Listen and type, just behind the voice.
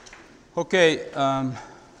Okay,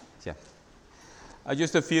 yeah.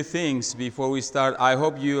 Just a few things before we start. I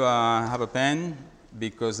hope you have a pen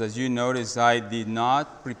because, as you notice, I did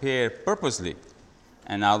not prepare purposely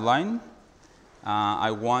an outline.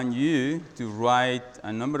 I want you to write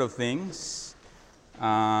a number of things,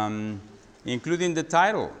 including the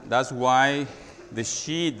title. That's why the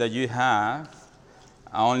sheet that you have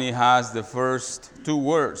only has the first two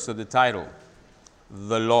words of the title,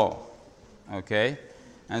 the law. Okay?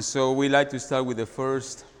 And so we like to start with the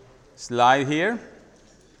first slide here,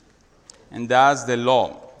 and that's the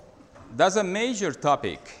law. That's a major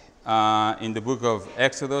topic in the book of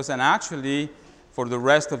Exodus and actually for the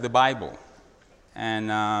rest of the Bible.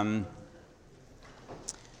 And,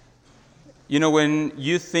 when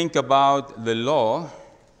you think about the law,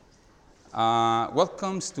 what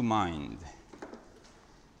comes to mind?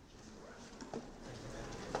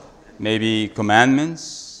 Maybe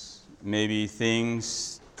commandments, maybe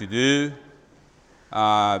things to do,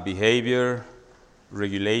 behavior,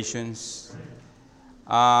 regulations.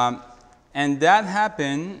 And that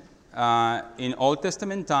happened in Old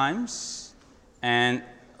Testament times and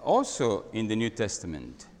also in the New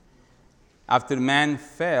Testament. After man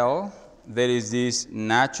fell, there is this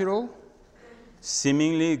natural,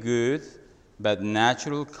 seemingly good, but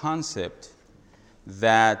natural concept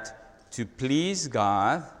that to please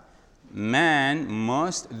God, man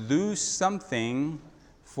must do something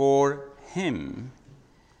for him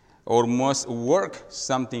or must work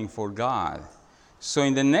something for God. So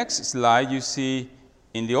in the next slide, you see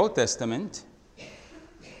in the Old Testament,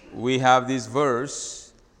 we have this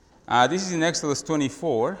verse. This is in Exodus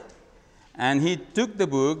 24. And he took the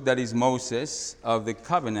book, that is Moses, of the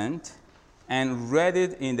covenant, and read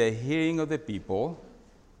it in the hearing of the people.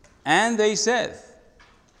 And they said,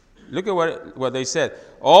 look at what they said.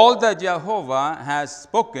 All that Jehovah has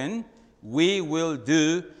spoken, we will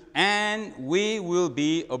do, and we will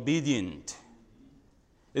be obedient.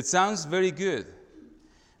 It sounds very good,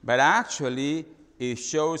 but actually it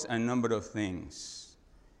shows a number of things.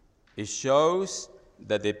 It shows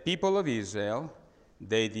that the people of Israel,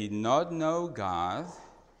 they did not know God,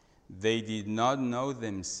 they did not know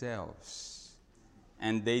themselves,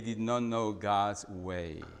 and they did not know God's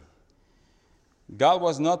way. God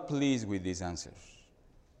was not pleased with these answers.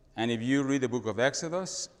 And if you read the book of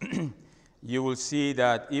Exodus, you will see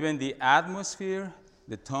that even the atmosphere,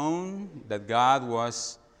 the tone that God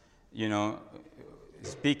was,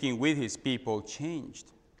 speaking with his people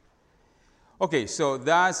changed. Okay, so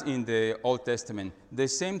that's in the Old Testament. The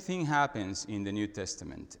same thing happens in the New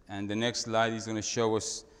Testament. And the next slide is going to show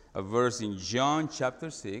us a verse in John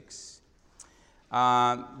chapter 6.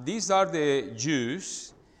 These are the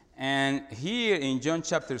Jews. And here in John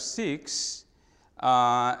chapter 6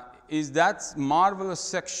 is that marvelous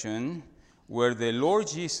section where the Lord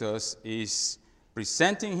Jesus is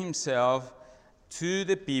presenting himself to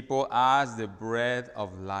the people as the bread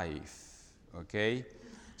of life. Okay?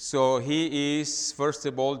 So he is, first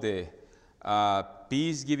of all, the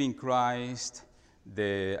peace-giving Christ,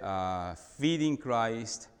 the feeding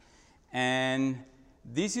Christ. And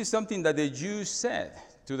this is something that the Jews said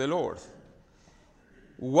to the Lord.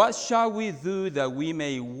 What shall we do that we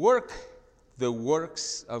may work the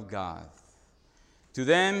works of God? To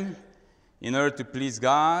them, in order to please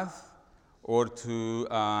God or to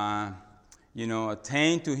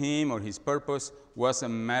attain to him or his purpose was a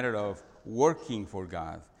matter of working for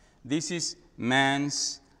God. This is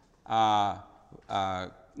man's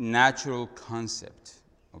natural concept,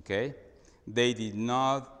 okay? They did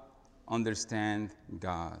not understand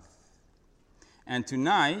God. And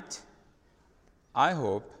tonight, I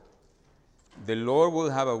hope the Lord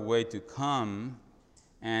will have a way to come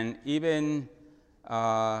and even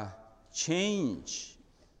change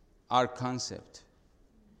our concept,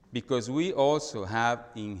 because we also have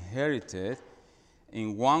inherited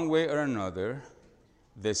in one way or another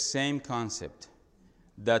the same concept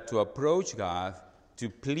that to approach God, to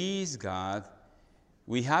please God,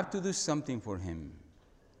 we have to do something for him,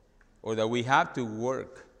 or that we have to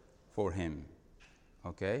work for him.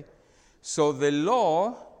 Okay? So the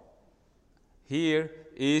law here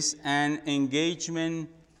is an engagement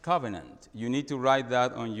covenant. You need to write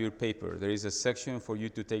that on your paper. There is a section for you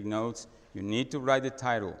to take notes. You need to write the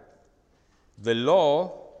title. The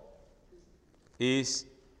law is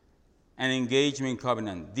an engagement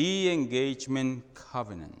covenant. The engagement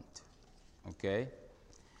covenant. Okay?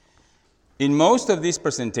 In most of this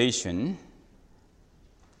presentation,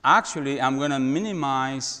 actually, I'm going to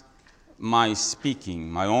minimize my speaking,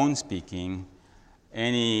 my own speaking,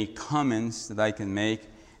 any comments that I can make,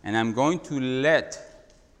 and I'm going to let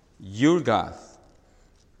your God,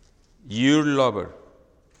 your lover,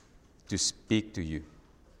 to speak to you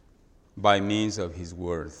by means of his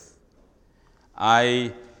word.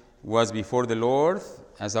 I was before the Lord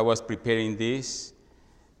as I was preparing this,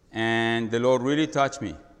 and the Lord really touched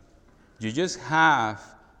me. You just have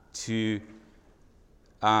to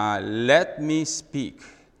let me speak.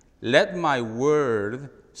 Let my word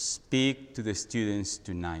speak to the students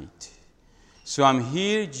tonight. So I'm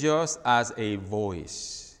here just as a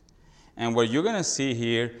voice. And what you're going to see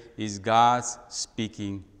here is God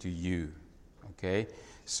speaking to you. Okay?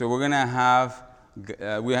 So we're going to have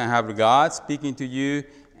God speaking to you,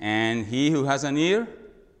 and he who has an ear,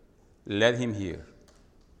 let him hear.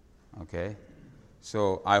 Okay?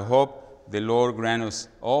 So I hope the Lord grant us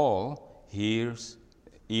all ears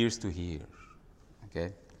to hear.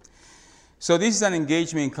 Okay? So this is an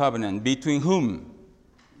engagement covenant between whom?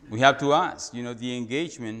 We have to ask. The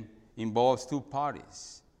engagement involves two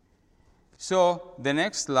parties. So the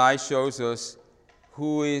next slide shows us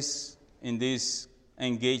who is in this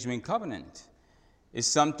engagement covenant. It's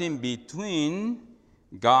something between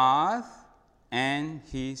God and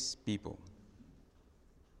his people.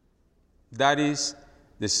 That is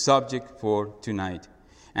the subject for tonight.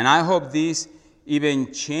 And I hope this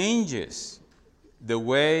even changes the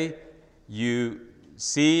way you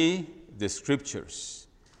see the scriptures.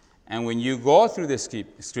 And when you go through the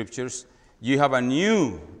scriptures, you have a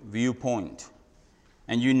new viewpoint.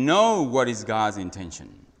 And you know what is God's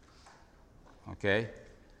intention. Okay?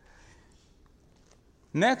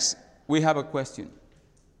 Next, we have a question.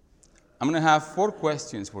 I'm going to have 4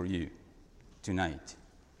 questions for you tonight.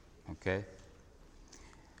 Okay?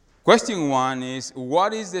 Question 1 is,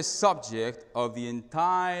 what is the subject of the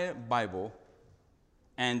entire Bible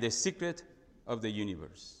and the secret of the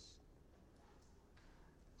universe?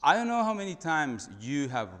 I don't know how many times you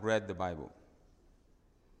have read the Bible,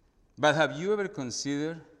 but have you ever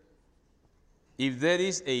considered if there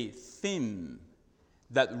is a theme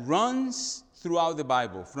that runs throughout the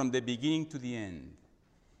Bible from the beginning to the end,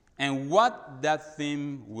 and what that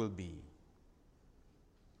theme will be?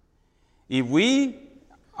 If we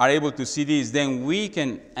are able to see this, then we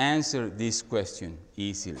can answer this question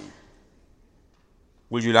easily.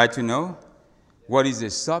 Would you like to know what is the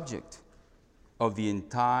subject of the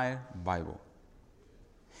entire Bible?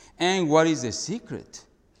 And what is the secret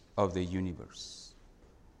of the universe?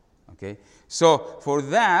 Okay? So for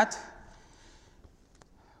that,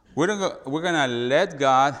 we're going to let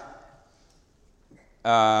God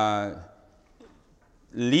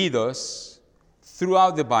lead us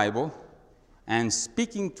throughout the Bible and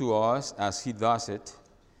speaking to us as he does it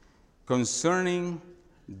concerning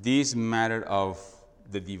this matter of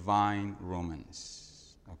the divine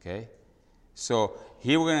romance. Okay? So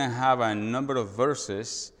here we're going to have a number of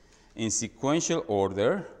verses in sequential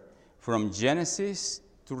order from Genesis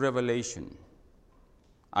to Revelation.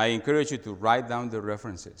 I encourage you to write down the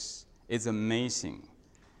references. It's amazing.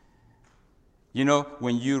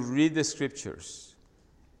 When you read the scriptures,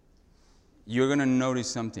 you're going to notice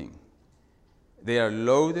something. They are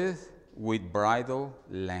loaded with bridal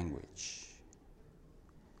language.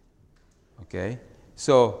 Okay?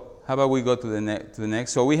 So, how about we go to the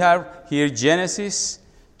next? So we have here Genesis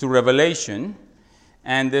to Revelation.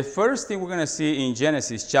 And the first thing we're going to see in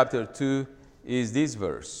Genesis chapter 2 is this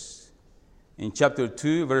verse. In chapter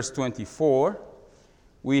 2, verse 24,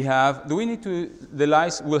 we have, the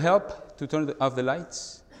lights will help to turn off the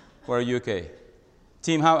lights? Or are you okay?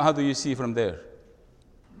 Tim, how do you see from there?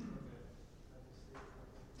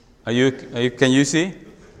 Can you see?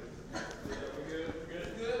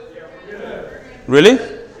 Really?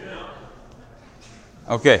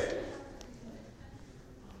 Okay.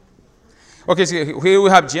 Okay, so here we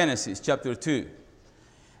have Genesis chapter 2.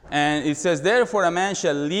 And it says, therefore a man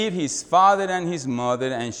shall leave his father and his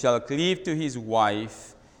mother and shall cleave to his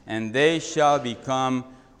wife, and they shall become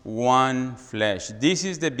one flesh. This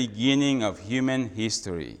is the beginning of human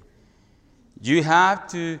history. You have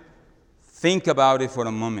to think about it for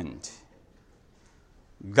a moment.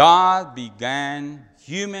 God began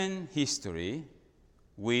human history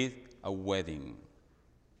with a wedding.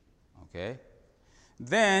 Okay?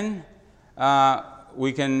 Then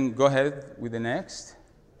we can go ahead with the next.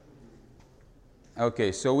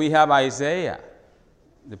 Okay, so we have Isaiah,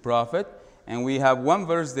 the prophet, and we have one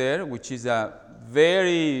verse there, which is a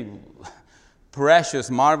very precious,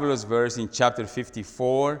 marvelous verse in chapter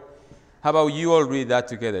 54. How about you all read that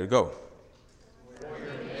together? Go.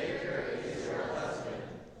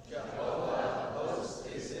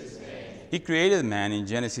 He created man in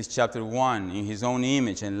Genesis chapter 1 in his own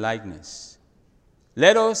image and likeness.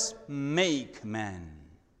 Let us make man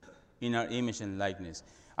in our image and likeness.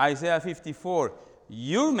 Isaiah 54,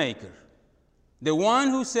 your maker The one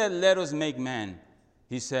who said, let us make man,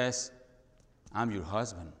 he says, I'm your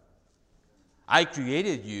husband. I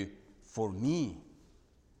created you for me.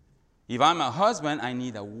 If I'm a husband, I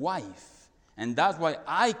need a wife. And that's why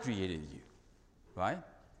I created you. Right?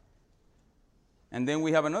 And then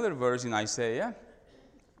we have another verse in Isaiah.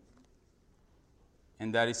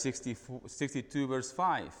 And that is 62 verse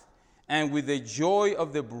 5. And with the joy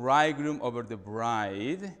of the bridegroom over the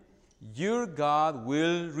bride, your God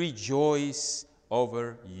will rejoice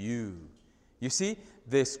over you. You see,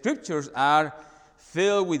 the scriptures are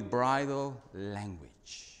filled with bridal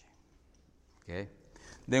language. Okay?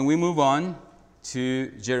 Then we move on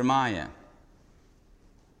to Jeremiah.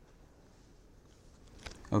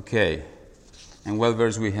 Okay. And what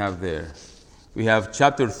verse we have there? We have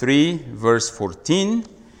chapter 3, verse 14.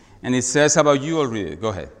 And it says, how about you all read it? Go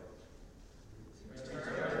ahead.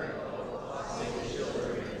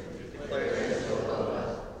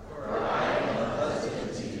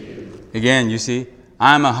 Again, you see,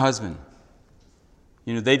 I'm a husband.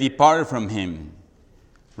 You know, they departed from him,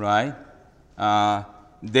 right?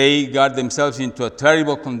 They got themselves into a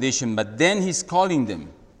terrible condition, but then he's calling them,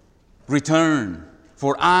 return,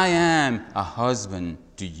 for I am a husband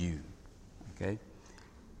to you. Okay?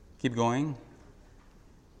 Keep going.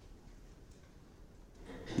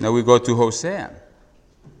 Now we go to Hosea.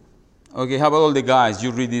 Okay, how about all the guys?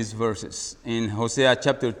 You read these verses. In Hosea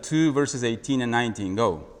chapter 2, verses 18 and 19.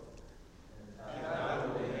 Go.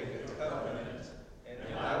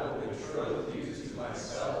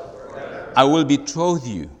 I will betroth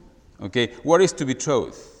you. Okay, what is to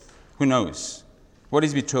betroth? Who knows? What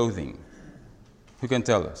is betrothing? Who can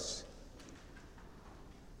tell us?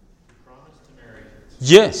 Promise to marry.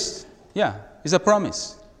 Yes, yeah, it's a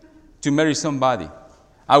promise to marry somebody.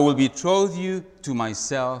 I will betroth you to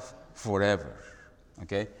myself forever.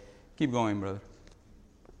 Okay, keep going, brother.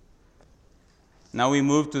 Now we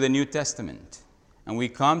move to the New Testament, and we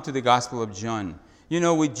come to the Gospel of John. You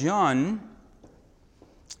know, with John,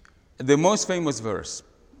 the most famous verse,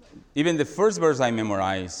 even the first verse I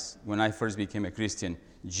memorized when I first became a Christian,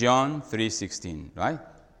 John 3:16, right?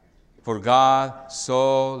 For God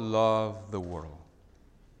so loved the world.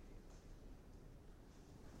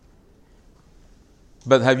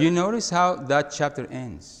 But have you noticed how that chapter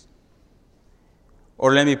ends?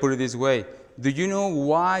 Or let me put it this way. Do you know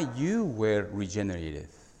why you were regenerated?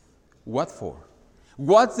 What for?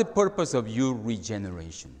 What's the purpose of your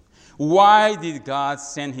regeneration? Why did God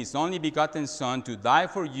send His only begotten Son to die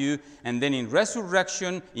for you and then in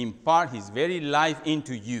resurrection impart His very life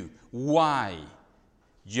into you? Why?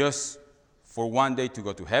 Just for one day to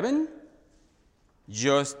go to heaven?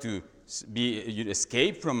 Just to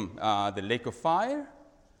escape from the lake of fire?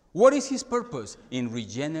 What is His purpose in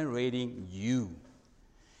regenerating you?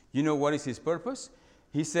 You know what is His purpose?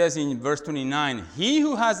 He says in verse 29, He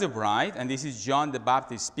who has the bride, and this is John the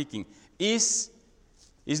Baptist speaking, is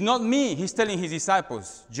not me. He's telling his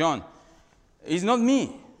disciples, John, it's not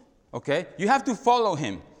me. Okay? You have to follow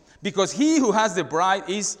him. Because he who has the bride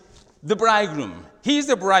is the bridegroom. He is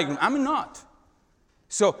the bridegroom. I'm not.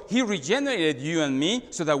 So he regenerated you and me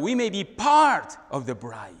so that we may be part of the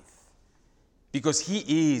bride. Because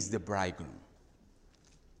he is the bridegroom.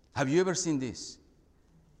 Have you ever seen this?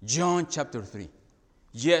 John chapter 3.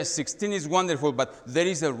 Yes, 16 is wonderful, but there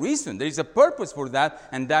is a reason, there is a purpose for that,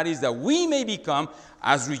 and that is that we may become,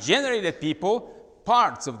 as regenerated people,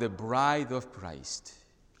 parts of the bride of Christ.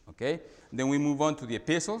 Okay? Then we move on to the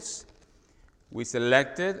epistles. We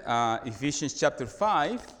selected Ephesians chapter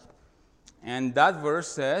 5, and that verse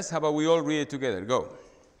says, how about we all read it together? Go.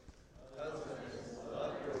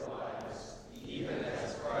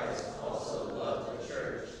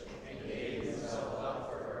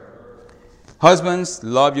 Husbands,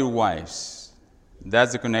 love your wives.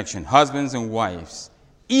 That's the connection. Husbands and wives.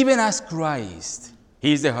 Even as Christ,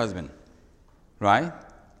 He is the husband. Right?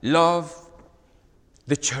 Love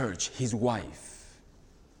the church, His wife.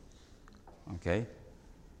 Okay?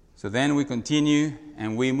 So then we continue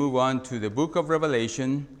and we move on to the book of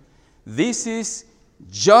Revelation. This is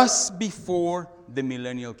just before the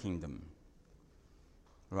millennial kingdom.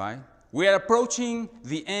 Right? We are approaching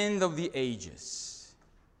the end of the ages.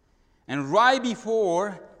 And right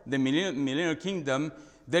before the millennial kingdom,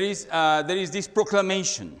 there is this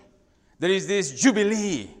proclamation. There is this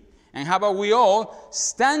jubilee. And how about we all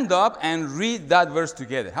stand up and read that verse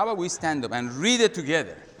together? How about we stand up and read it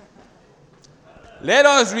together? Let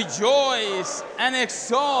us rejoice and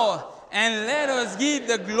exult, and let us give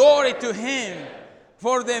the glory to Him.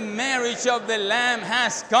 For the marriage of the Lamb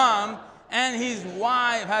has come, and His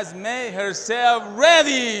wife has made herself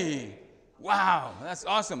ready. Wow, that's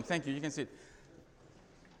awesome. Thank you. You can sit.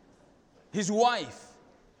 his wife.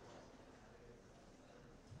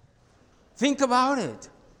 Think about it.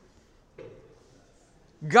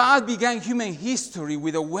 God began human history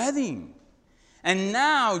with a wedding. And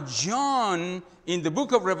now John, in the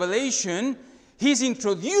book of Revelation, he's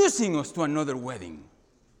introducing us to another wedding.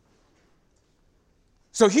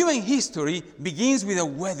 So human history begins with a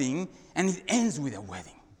wedding and it ends with a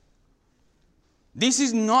wedding. This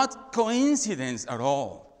is not coincidence at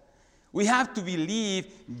all. We have to believe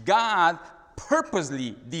God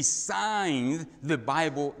purposely designed the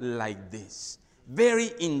Bible like this.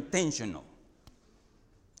 Very intentional.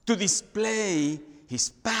 To display his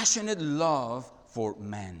passionate love for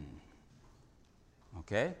man.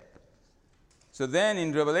 Okay? So then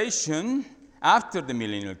in Revelation, after the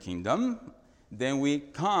millennial kingdom, then we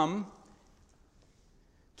come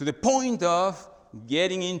to the point of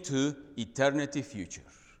getting into eternity future.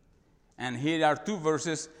 And here are two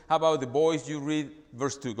verses. How about the boys? You read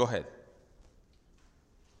verse 2. Go ahead.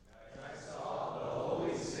 I saw the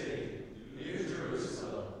holy city, New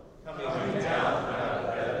Jerusalem, coming down out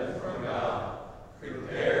of heaven from God,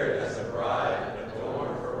 prepared as a bride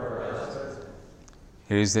adorned for her husband.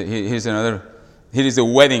 Here is the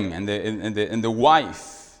wedding and the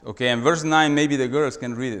wife. Okay, and verse 9, maybe the girls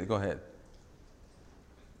can read it. Go ahead.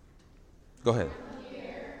 Go ahead.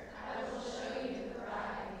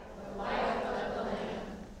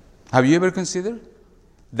 Have you ever considered?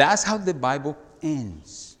 That's how the Bible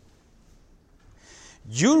ends.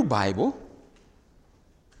 Your Bible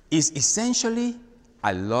is essentially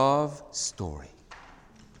a love story.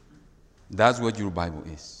 That's what your Bible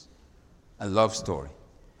is. A love story.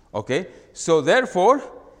 Okay? So therefore,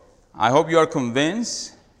 I hope you are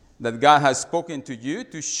convinced that God has spoken to you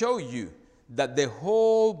to show you that the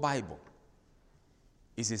whole Bible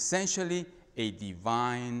is essentially a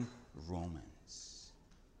divine romance.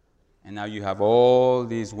 And now you have all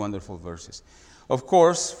these wonderful verses. Of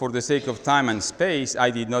course, for the sake of time and space, I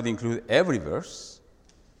did not include every verse.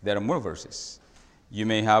 There are more verses. You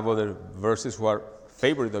may have other verses who are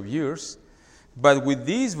favorite of yours, but with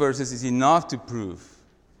these verses is enough to prove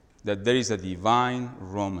that there is a divine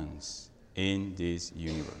romance in this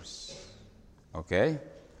universe. Okay?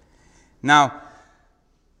 Now,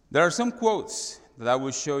 there are some quotes that I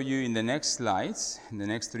will show you in the next slides, in the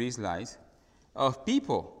next 3 slides, of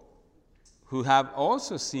people who have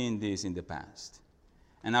also seen this in the past.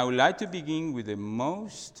 And I would like to begin with the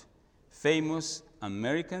most famous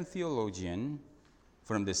American theologian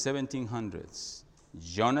from the 1700s,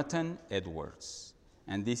 Jonathan Edwards.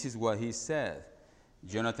 And this is what he said,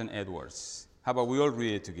 Jonathan Edwards. How about we all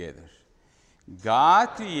read it together? God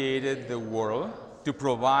created the world to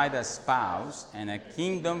provide a spouse and a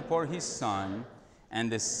kingdom for his Son,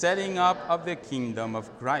 and the setting up of the kingdom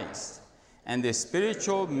of Christ, and the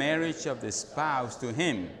spiritual marriage of the spouse to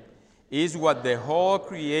him is what the whole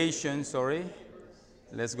creation,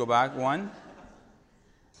 let's go back one,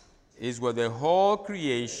 is what the whole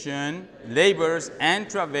creation labors and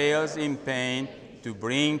travails in pain to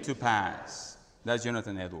bring to pass. That's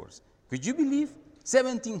Jonathan Edwards. Could you believe?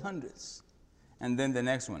 1700s. And then the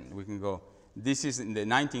next one, we can go. This is in the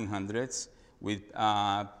 1900s with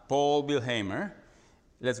Paul Wilhelmer.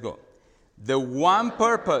 Let's go. The one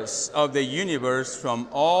purpose of the universe from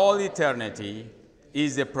all eternity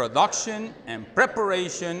is the production and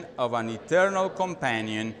preparation of an eternal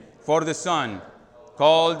companion for the Son,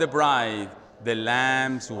 called the bride, the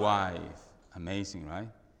Lamb's wife. Amazing, right?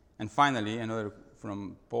 And finally, another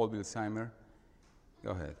from Paul Wilhelmer.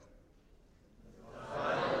 Go ahead.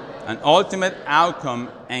 An ultimate outcome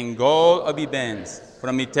and goal of events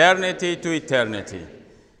from eternity to eternity.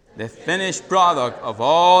 The finished product of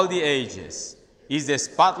all the ages is the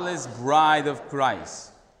spotless bride of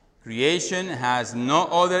Christ. Creation has no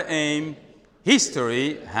other aim.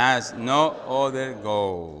 History has no other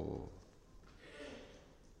goal.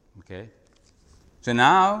 Okay? So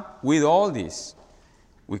now, with all this,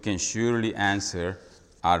 we can surely answer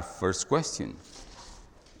our first question,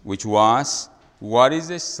 which was, what is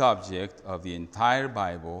the subject of the entire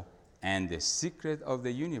Bible and the secret of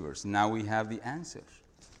the universe? Now we have the answer.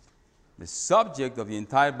 The subject of the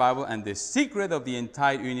entire Bible and the secret of the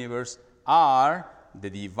entire universe are the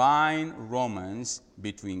divine romance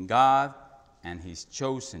between God and his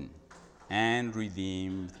chosen and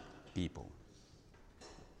redeemed people.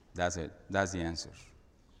 That's it. That's the answer.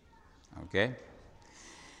 Okay?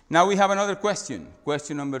 Now we have another question.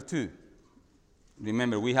 Question number 2.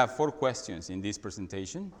 Remember, we have 4 questions in this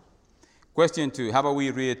presentation. Question 2, how about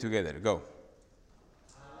we read it together? Go.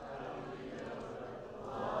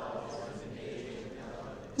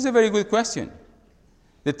 It's a very good question.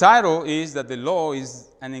 The title is that the law is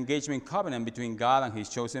an engagement covenant between God and his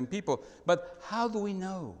chosen people. But how do we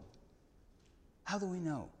know? How do we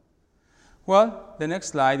know? Well, the next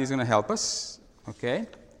slide is going to help us, okay?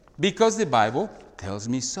 Because the Bible tells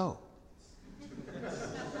me so.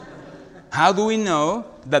 How do we know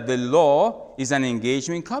that the law is an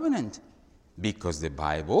engagement covenant? Because the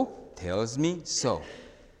Bible tells me so.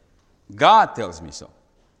 God tells me so.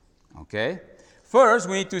 Okay? First,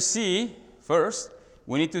 we need to see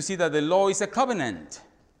that the law is a covenant.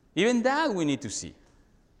 Even that we need to see.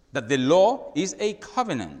 That the law is a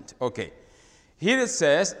covenant. Okay. Here it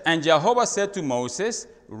says, and Jehovah said to Moses,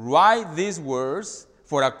 write these words,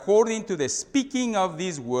 for according to the speaking of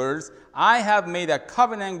these words, I have made a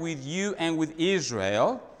covenant with you and with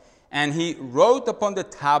Israel. And he wrote upon the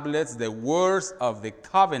tablets the words of the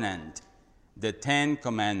covenant, the 10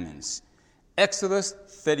 commandments. Exodus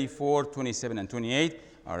 34, 27 and 28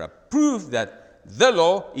 are a proof that the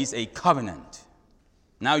law is a covenant.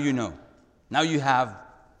 Now you know. Now you have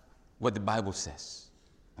what the Bible says.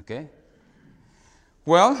 Okay?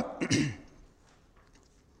 Well,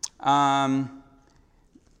 how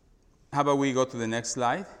about we go to the next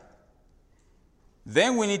slide?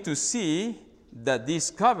 Then we need to see that this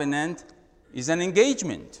covenant is an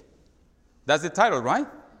engagement. That's the title, right?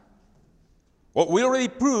 Well, we already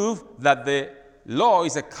proved that the law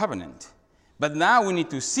is a covenant. But now we need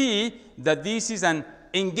to see that this is an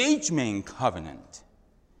engagement covenant.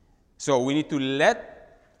 So we need to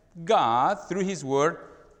let God, through his word,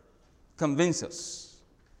 convince us.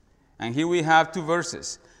 And here we have two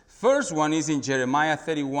verses. First one is in Jeremiah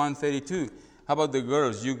 31, 32. How about the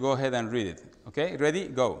girls? You go ahead and read it. Okay, ready?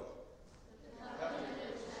 Go.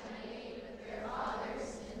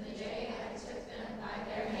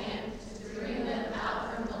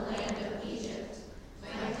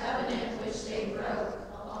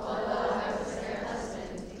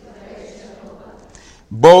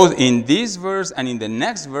 Both in this verse and in the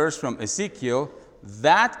next verse from Ezekiel,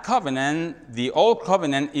 that covenant, the old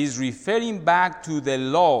covenant, is referring back to the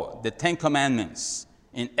law, the 10 commandments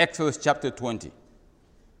in Exodus chapter 20.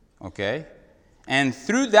 Okay? And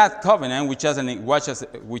through that covenant, which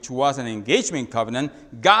was an engagement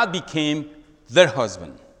covenant, God became their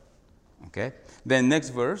husband. Okay? Then next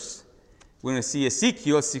verse, we're going to see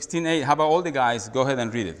Ezekiel 16:8. How about all the guys? Go ahead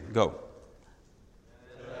and read it. Go.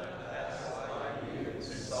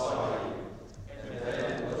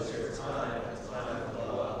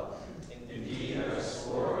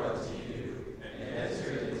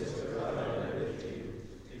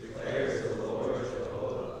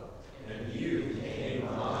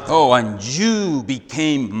 Oh, and you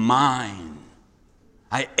became mine.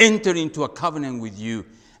 I entered into a covenant with you.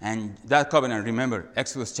 And that covenant, remember,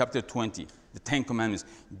 Exodus chapter 20, the 10 commandments.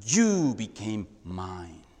 You became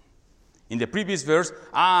mine. In the previous verse,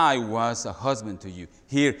 I was a husband to you.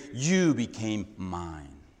 Here, you became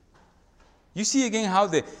mine. You see again how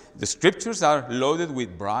the scriptures are loaded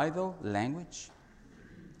with bridal language?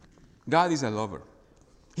 God is a lover.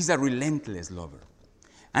 He's a relentless lover.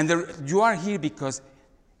 And you are here because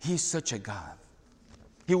He's such a God.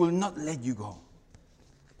 He will not let you go.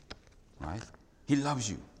 Right? He loves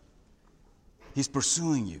you. He's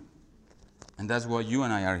pursuing you. And that's why you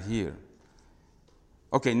and I are here.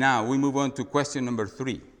 Okay, now we move on to question number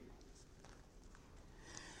 3.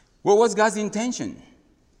 What was God's intention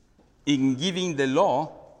in giving the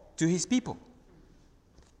law to his people?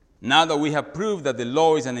 Now that we have proved that the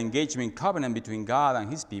law is an engagement covenant between God and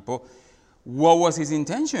his people, what was his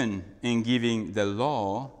intention in giving the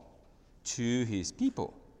law to his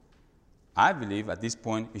people? I believe at this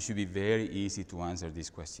point it should be very easy to answer this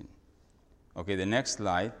question. Okay, the next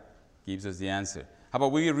slide gives us the answer. How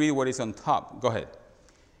about we read what is on top? Go ahead.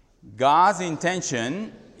 God's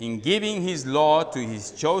intention in giving his law to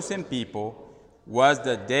his chosen people was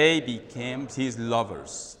that they became his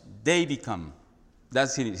lovers. They become.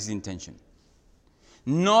 That's his intention.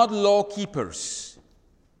 Not law keepers.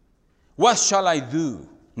 What shall I do?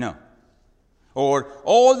 No. Or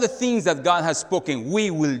all the things that God has spoken,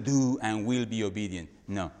 we will do and will be obedient.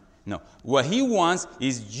 No. No. What he wants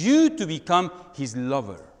is you to become his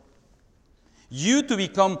lover. You to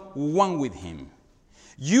become one with him.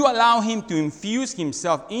 You allow him to infuse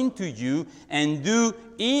himself into you and do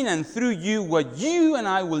in and through you what you and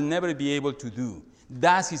I will never be able to do.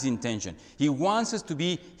 That's his intention. He wants us to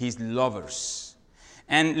be his lovers.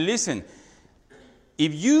 And listen,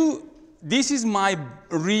 this is my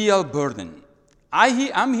real burden.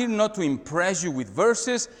 I'm here not to impress you with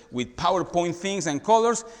verses, with PowerPoint things and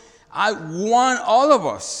colors. I want all of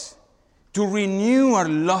us to renew our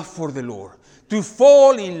love for the Lord, to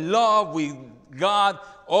fall in love with God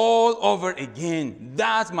all over again.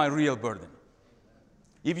 That's my real burden.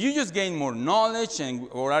 If you just gain more knowledge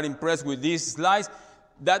or are impressed with these slides,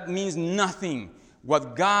 that means nothing.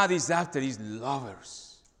 What God is after is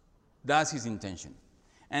lovers. That's his intention.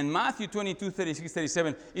 And Matthew 22, 36,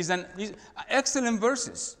 37 is excellent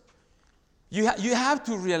verses. You have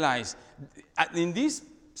to realize, in this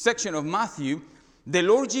section of Matthew, the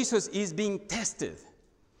Lord Jesus is being tested.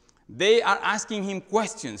 They are asking him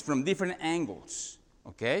questions from different angles.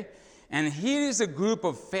 Okay? And here is a group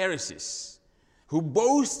of Pharisees who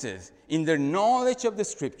boasted in their knowledge of the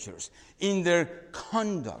Scriptures, in their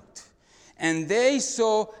conduct. And they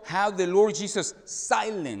saw how the Lord Jesus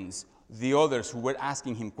silenced the others who were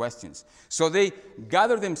asking him questions. So they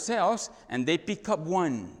gather themselves and they pick up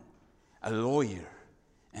one, a lawyer.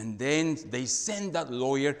 And then they send that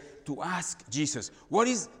lawyer to ask Jesus,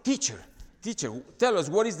 teacher, tell us,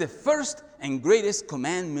 what is the first and greatest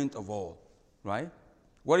commandment of all? Right?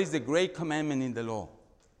 What is the great commandment in the law?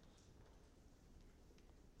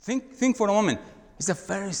 Think for a moment. He's a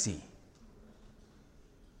Pharisee.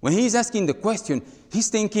 When he's asking the question, he's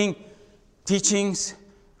thinking teachings,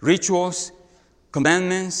 rituals,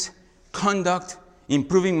 commandments, conduct,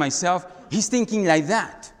 improving myself. He's thinking like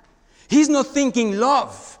that. He's not thinking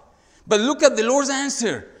love. But look at the Lord's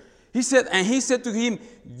answer. He said to him,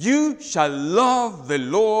 you shall love the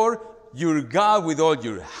Lord your God with all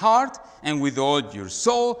your heart and with all your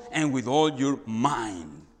soul and with all your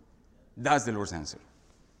mind. That's the Lord's answer.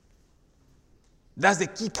 That's the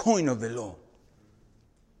key point of the law.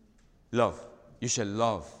 Love. You shall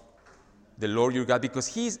love the Lord your God because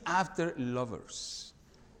he's after lovers.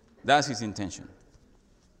 That's his intention.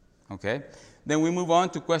 Okay? Then we move on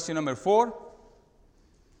to question number 4.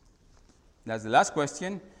 That's the last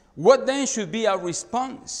question. What then should be our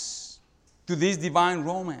response to this divine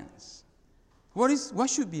romance? What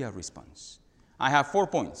should be our response? I have 4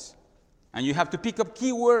 points. And you have to pick up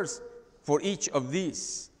key words for each of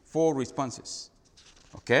these 4 responses.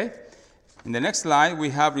 Okay? In the next slide, we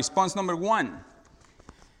have response number 1.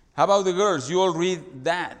 How about the girls? You all read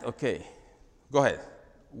that. Okay. Go ahead.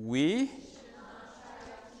 We should not try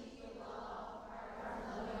to keep the law apart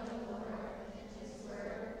from loving the Lord and his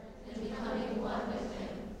word and becoming one with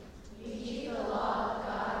him. We keep the law of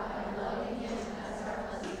God by loving him as our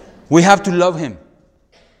husband. We have to love him.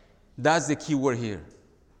 That's the key word here.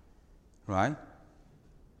 Right?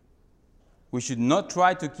 We should not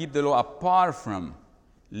try to keep the law apart from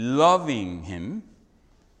loving him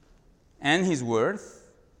and his word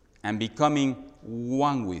and becoming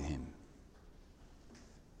one with him.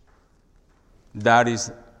 That is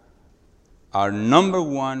our number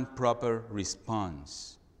 1 proper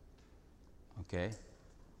response. Okay?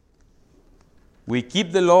 We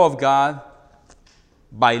keep the law of God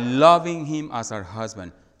by loving him as our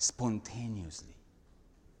husband spontaneously.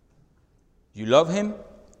 You love him,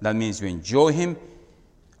 that means you enjoy him,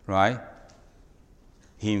 right?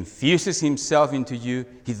 He infuses himself into you.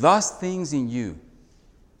 He does things in you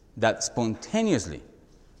that spontaneously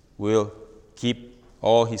will keep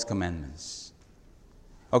all his commandments.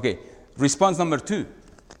 Okay, response number 2.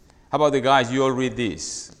 How about the guys? You all read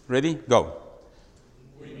this. Ready? Go.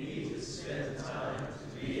 We need to spend time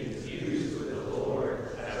to be infused with the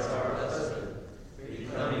Lord as our husband,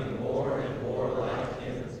 becoming more and more like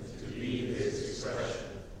him to be his expression.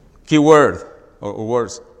 Key word or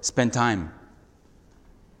words, spend time.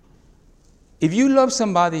 If you love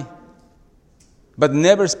somebody, but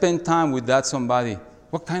never spend time with that somebody,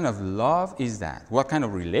 what kind of love is that? What kind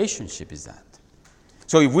of relationship is that?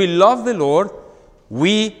 So if we love the Lord,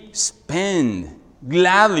 we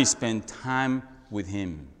gladly spend time with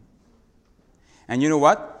him. And you know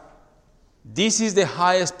what? This is the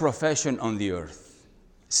highest profession on the earth,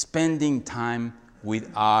 spending time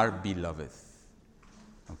with our beloved.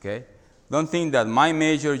 Okay? Don't think that my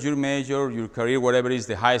major, your career, whatever is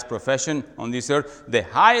the highest profession on this earth. The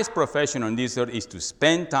highest profession on this earth is to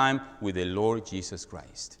spend time with the Lord Jesus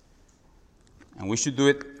Christ. And we should do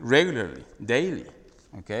it regularly, daily.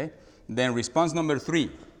 Okay? Then response number 3.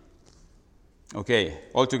 Okay,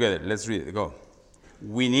 all together, let's read it. Go.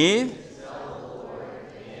 We need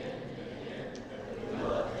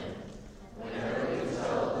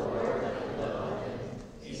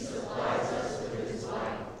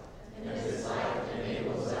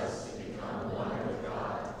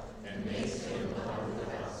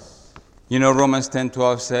You know, Romans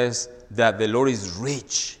 10:12 says that the Lord is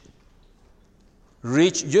rich.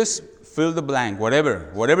 Rich, just fill the blank,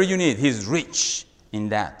 whatever you need, he's rich in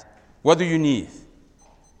that. What do you need?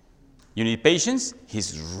 You need patience?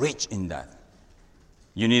 He's rich in that.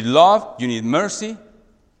 You need love? You need mercy?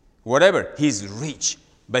 Whatever, he's rich.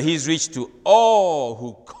 but he's rich to all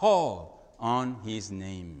who call on his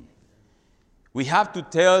name. We have to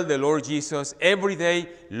tell the Lord Jesus every day,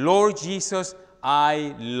 Lord Jesus,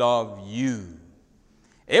 I love you.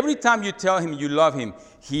 Every time you tell him you love him,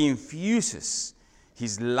 he infuses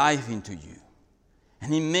his life into you.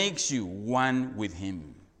 And he makes you one with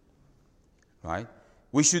him. Right?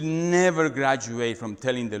 We should never graduate from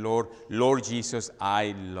telling the Lord, Lord Jesus,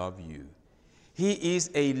 I love you. He is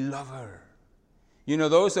a lover. You know,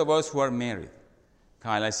 those of us who are married,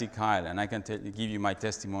 Kyle, I see Kyle, and I can give you my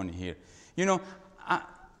testimony here. You know,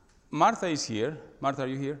 Martha is here. Martha, are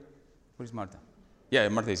you here? Where is Martha? Yeah,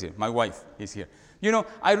 Martha is here. My wife is here. You know,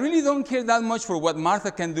 I really don't care that much for what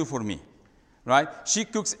Martha can do for me, right? She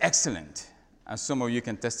cooks excellent, as some of you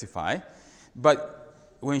can testify. But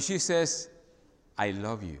when she says, I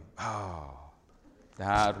love you, oh,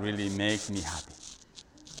 that really makes me happy,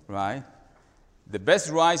 right? The best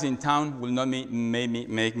rice in town will not make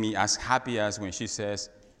me as happy as when she says,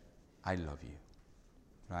 I love you,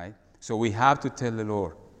 right? So we have to tell the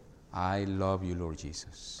Lord, I love you, Lord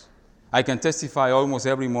Jesus. I can testify almost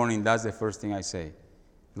every morning, that's the first thing I say.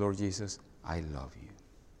 Lord Jesus, I love you.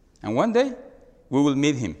 And one day, we will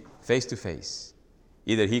meet him face to face.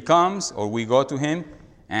 Either he comes or we go to him,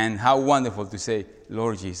 and how wonderful to say,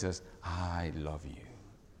 Lord Jesus, I love you.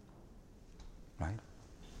 Right?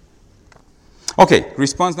 Okay,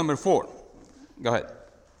 response number 4. Go ahead.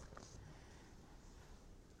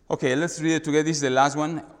 Okay, let's read it together. This is the last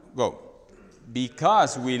one. Go.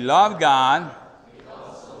 Because we love God, We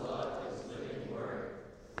also love his living word,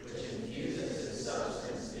 which infuses his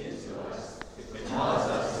substance into us, which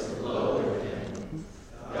causes us to glow with him.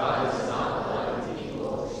 God is not one to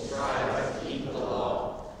equal, to strive to keep the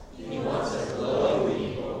law. He wants us glowing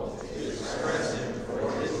people to express him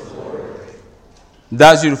for his glory.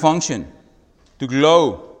 that's your function, to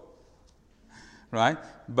glow. Right?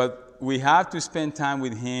 But we have to spend time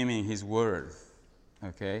with him in his word.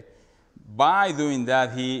 Okay? By doing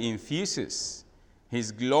that, he infuses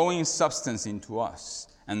his glowing substance into us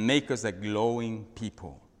and make us a glowing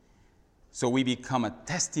people. So we become a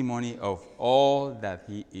testimony of all that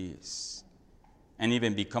he is, and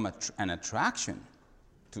even become an attraction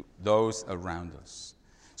to those around us.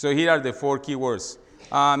 So here are the 4 key words.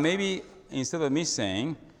 Maybe instead of me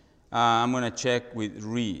saying, I'm going to check with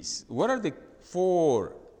Reese. What are the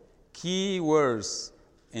 4 key words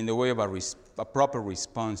in the way of a proper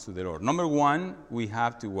response to the Lord? Number 1, we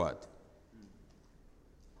have to what?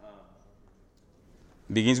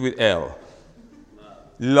 Begins with L.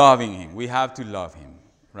 Loving him. We have to love him,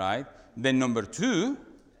 right? Then number 2,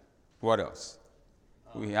 what else?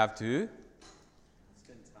 We have to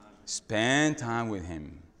spend time with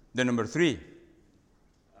him. Then number 3,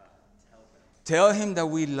 tell him that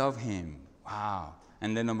we love him. Wow.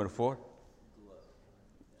 And then number 4?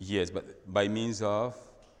 Yes, but by means of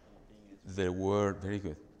the word. Very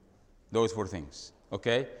good. Those 4 things.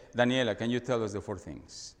 Okay? Daniela, can you tell us the 4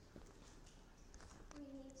 things? We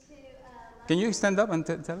need to Can you stand up and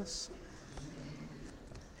tell us?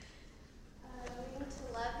 we need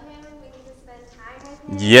to love him, we need to spend time with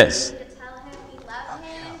him. Yes. We need to tell him we love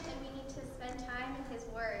him, and we need to spend time in his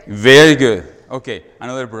word. Very good. Okay,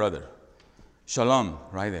 another brother. Shalom,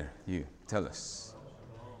 right there. You, tell us.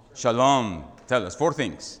 Shalom, tell us. 4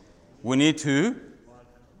 things. We need to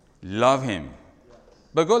love him.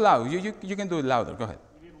 But go loud. You can do it louder. Go ahead.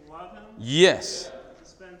 You need to love him. Yes. To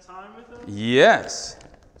spend time with him. Yes.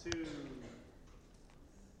 To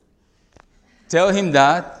Tell him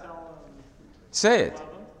that. tell him Say it. love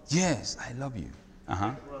him. Yes, I love you.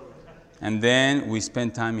 Uh-huh. Glow. And then we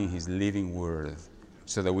spend time in his living word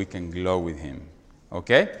so that we can glow with him.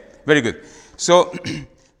 Okay? Very good. So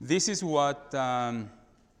this is what the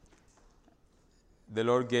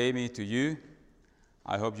Lord gave me to you.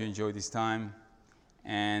 I hope you enjoyed this time.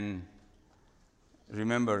 And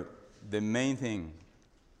remember, the main thing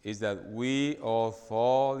is that we all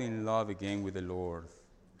fall in love again with the Lord,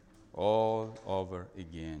 all over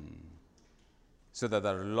again, so that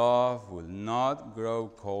our love will not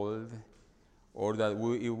grow cold, or that it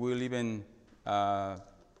will even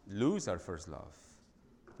lose our first love.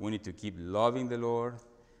 We need to keep loving the Lord,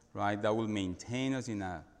 right? That will maintain us in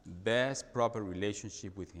a best, proper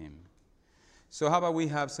relationship with him. So how about we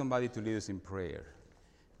have somebody to lead us in prayer?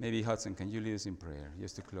 Maybe Hudson, can you lead us in prayer,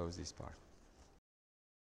 just to close this part?